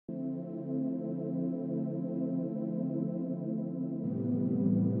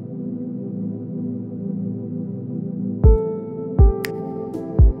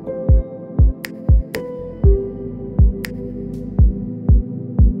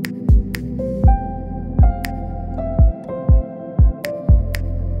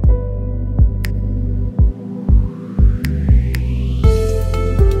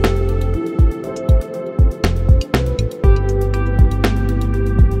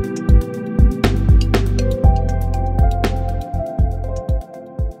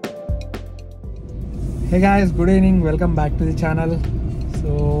Hey guys, good evening. Welcome back to the channel. So,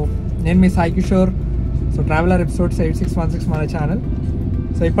 నేను మీ Sai Kishore. So traveller episodes 8616 మన channel.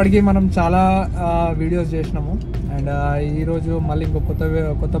 So ఇప్పటికీ మనం చాలా వీడియోస్ చేసినాము అండ్ ఈరోజు మళ్ళీ ఇంకో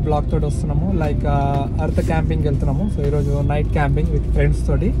కొత్త బ్లాగ్ తోటి వస్తున్నాము. లైక్ అర్త్ క్యాంపింగ్కి వెళ్తున్నాము. సో ఈరోజు నైట్ క్యాంపింగ్ విత్ ఫ్రెండ్స్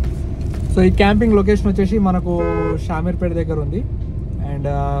తోటి. సో ఈ క్యాంపింగ్ లొకేషన్ వచ్చేసి మనకు షామీర్పేట దగ్గర ఉంది. అండ్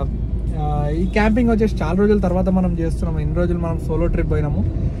ఈ క్యాంపింగ్ వచ్చేసి చాలా రోజుల తర్వాత మనం చేస్తున్నాము. ఇన్ని రోజులు మనం సోలో ట్రిప్ పోయినాము.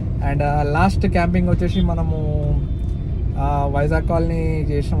 అండ్ లాస్ట్ క్యాంపింగ్ వచ్చేసి మనము వైజాగ్ కాలనీ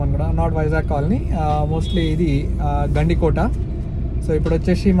చేసినాం అనుకుంటా. నాట్ వైజాగ్ కాలనీ, మోస్ట్లీ ఇది గండికోట. సో ఇప్పుడు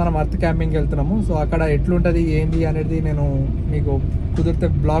వచ్చేసి మనం అర్త్ క్యాంపింగ్కి వెళ్తున్నాము. సో అక్కడ ఎట్లుంటుంది ఏంటి అనేది నేను మీకు కుదిరితే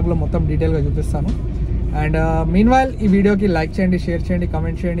బ్లాగ్లో మొత్తం డీటెయిల్గా చూపిస్తాను. అండ్ మీన్ వైల్ ఈ వీడియోకి లైక్ చేయండి, షేర్ చేయండి,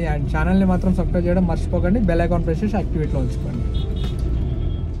 కమెంట్ చేయండి. అండ్ ఛానల్ని మాత్రం సబ్స్క్రైబ్ చేయడం మర్చిపోకండి. బెల్ ఐకాన్ ప్రెస్ చేసి యాక్టివేట్లో ఉంచుకోండి.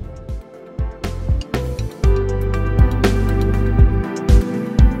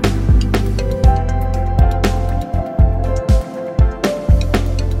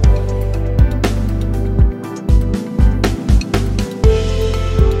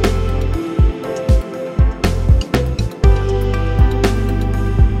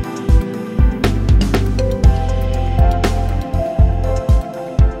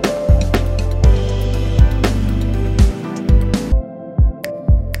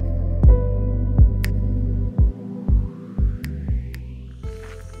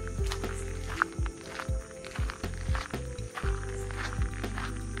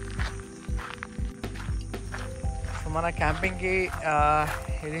 మన క్యాంపింగ్కి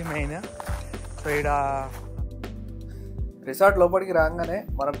ఇది మెయిన్. సో ఇక్కడ రిసార్ట్ లోపలికి రాగానే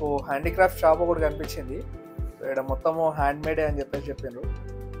మనకు హ్యాండీక్రాఫ్ట్ షాప్ ఒకటి కనిపించింది. సో ఇక్కడ మొత్తము హ్యాండ్ మేడే అని చెప్పిండ్రు.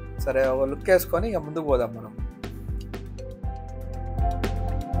 సరే ఒక లుక్ వేసుకొని ఇక ముందుకు పోదాం మనం.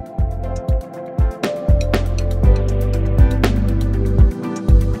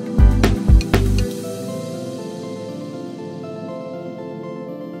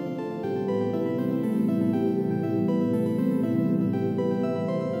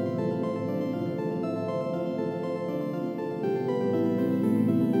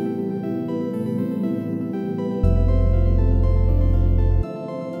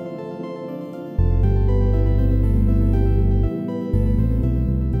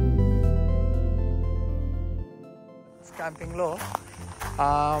 క్యాంపింగ్లో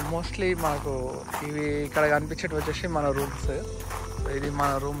మోస్ట్లీ మాకు ఇవి ఇక్కడ కనిపించేవి వచ్చేసి మన రూమ్స్. ఇది మన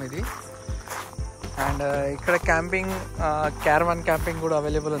రూమ్ ఇది. అండ్ ఇక్కడ క్యాంపింగ్ క్యారవాన్ క్యాంపింగ్ కూడా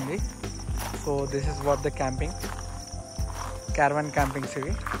అవైలబుల్ ఉంది. So this is what the camping caravan campings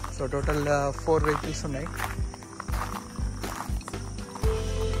ఇవి. సో టోటల్ 4 వెహికల్స్ ఉన్నాయి.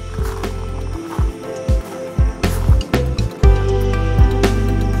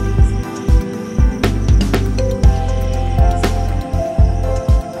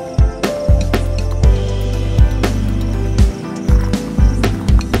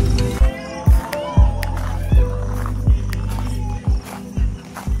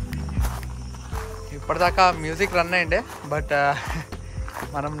 ఇప్పటిదాకా మ్యూజిక్ రన్ అయ్యిండే, బట్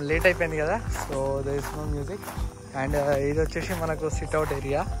మనం లేట్ అయిపోయింది కదా. So there is no music. And ఇది వచ్చేసి మనకు sit-out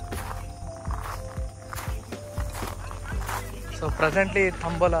area. So presently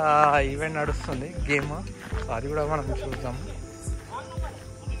tambola event నడుస్తుంది, గేమ్. సో అది కూడా మనం చూద్దాము.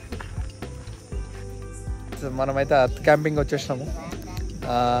 సో మనమైతే అర్త్ క్యాంపింగ్ వచ్చేసినాము.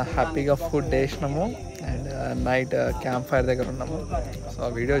 హ్యాపీగా ఫుడ్ వేసినాము అండ్ నైట్ క్యాంప్ ఫైర్ దగ్గర ఉన్నాము. సో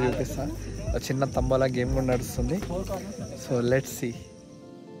ఆ వీడియో చూపిస్తాను. చిన్న తంబోలా గేమ్ కూడా నడుస్తుంది. So let's see.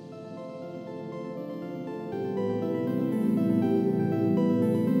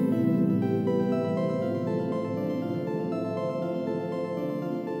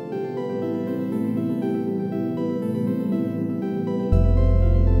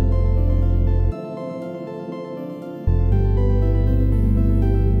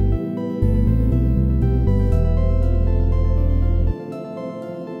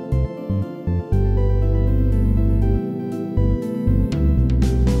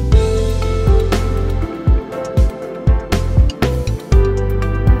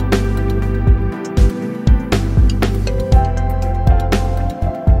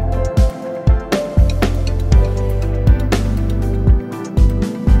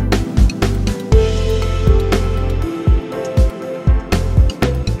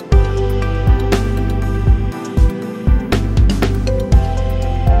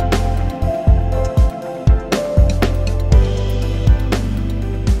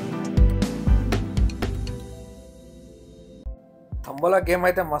 Tambola game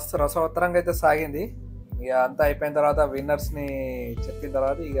అయితే మస్తు రసవత్తరంగా అయితే సాగింది. ఇక అంతా అయిపోయిన తర్వాత విన్నర్స్ని చెప్పిన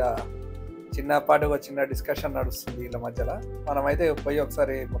తర్వాత ఇక చిన్నపాటి ఒక చిన్న డిస్కషన్ నడుస్తుంది వీళ్ళ మధ్యలో. మనమైతే పోయి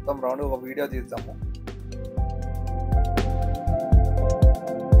ఒకసారి మొత్తం రౌండ్ ఒక వీడియో తీద్దాము.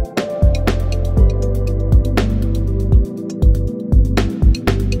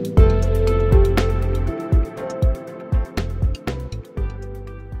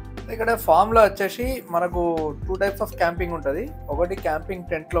 ఇక్కడ ఫామ్లో వచ్చేసి మనకు 2 టైప్స్ ఆఫ్ క్యాంపింగ్ ఉంటుంది. ఒకటి క్యాంపింగ్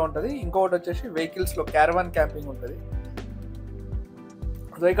టెంట్లో ఉంటుంది, ఇంకొకటి వచ్చేసి వెహికల్స్లో క్యారవాన్ క్యాంపింగ్ ఉంటుంది.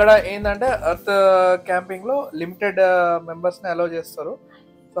 సో ఇక్కడ ఏంటంటే ఎర్త్ క్యాంపింగ్లో లిమిటెడ్ మెంబర్స్ని అలౌ చేస్తారు.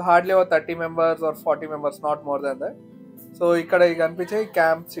 So hardly 30 members are 40 members, not more than that. So ఇక్కడ ఇవి కనిపించే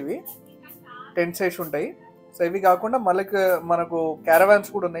క్యాంప్స్, ఇవి టెంట్స్ వేసి ఉంటాయి. సో ఇవి కాకుండా మళ్ళీ మనకు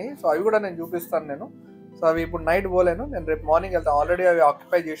క్యారవాన్స్ కూడా ఉన్నాయి. సో అవి కూడా నేను చూపిస్తాను నేను. సో అవి ఇప్పుడు నైట్ పోలేను, నేను రేపు మార్నింగ్ వెళ్తాను. ఆల్రెడీ అవి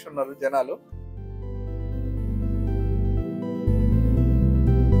ఆక్యుపై చేసి ఉన్నారు జనాలు.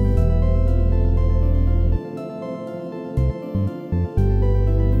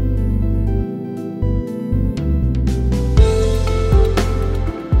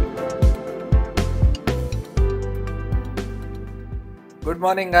 Good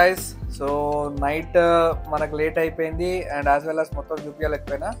morning guys. So night మనకు లేట్ అయిపోయింది అండ్ యాజ్ వెల్ యాజ్ మొత్తం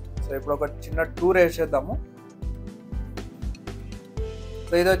చూపించలేకపోయినా. సో ఇప్పుడు ఒక చిన్న టూర్ వేసేద్దాము.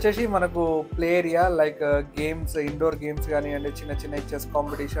 సో ఇది వచ్చేసి మనకు play area, like games, indoor games కానివ్వండి, చిన్న చిన్న చెస్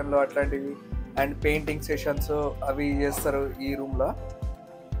కాంపిటీషన్లు అట్లాంటివి అండ్ పెయింటింగ్ సెషన్స్ అవి చేస్తారు ఈ రూమ్లో.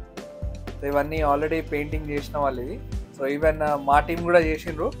 సో ఇవన్నీ ఆల్రెడీ పెయింటింగ్ చేసిన వాళ్ళు ఇవి. సో ఈవెన్ మా టీం కూడా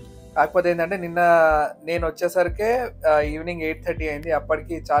చేసిండ్రు. కాకపోతే ఏంటంటే నిన్న నేను వచ్చేసరికి ఈవినింగ్ 8:30 అయింది,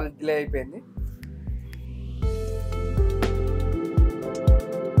 అప్పటికి చాలా డిలే అయిపోయింది.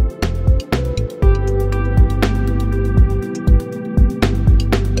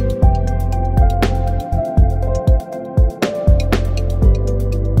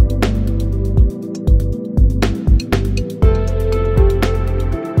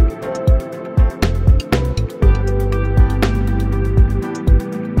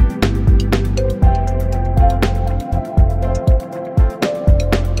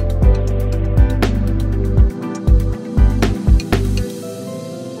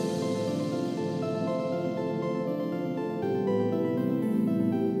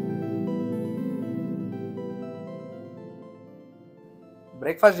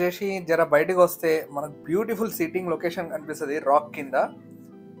 బ్రేక్ఫాస్ట్ చేసి జర బయటకు వస్తే మనకు బ్యూటిఫుల్ సిట్టింగ్ లొకేషన్ కనిపిస్తుంది రాక్ కింద.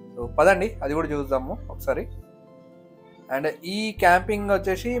 సో పదండి అది కూడా చూద్దాము ఒకసారి. అండ్ ఈ క్యాంపింగ్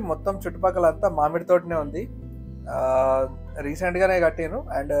వచ్చేసి మొత్తం చుట్టుపక్కల అంతా మామిడి తోటనే ఉంది. రీసెంట్గానే కట్టాను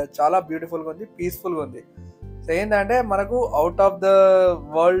అండ్ చాలా బ్యూటిఫుల్గా ఉంది, పీస్ఫుల్గా ఉంది. సో ఏంటంటే మనకు out of the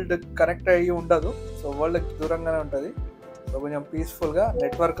world connect అయ్యి ఉండదు. సో వరల్డ్ దూరంగానే ఉంటుంది. సో కొంచెం పీస్ఫుల్గా,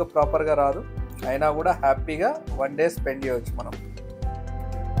 నెట్వర్క్ ప్రాపర్గా రాదు, అయినా కూడా హ్యాపీగా 1 డే స్పెండ్ చేయవచ్చు మనం.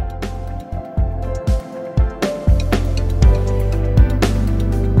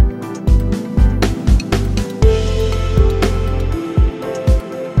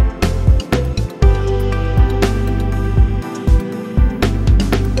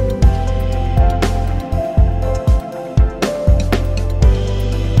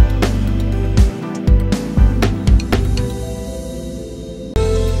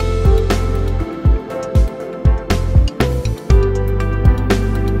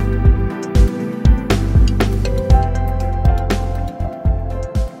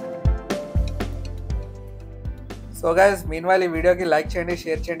 సో గైస్, మీన్వైల్ ఈ వీడియోకి లైక్ చేయండి,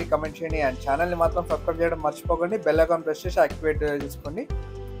 షేర్ చేయండి, కమెంట్ చేయండి అండ్ ఛానల్ని మాత్రం సబ్స్క్రైబ్ చేయడం మర్చిపోకండి. బెల్ ఐకాన్ ప్రెస్ చేసి యాక్టివేట్ చేసుకోండి.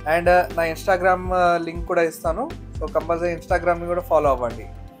 అండ్ నా ఇన్స్టాగ్రామ్ లింక్ కూడా ఇస్తాను. సో కంపల్సరీ ఇన్స్టాగ్రామ్ని కూడా ఫాలో అవ్వండి.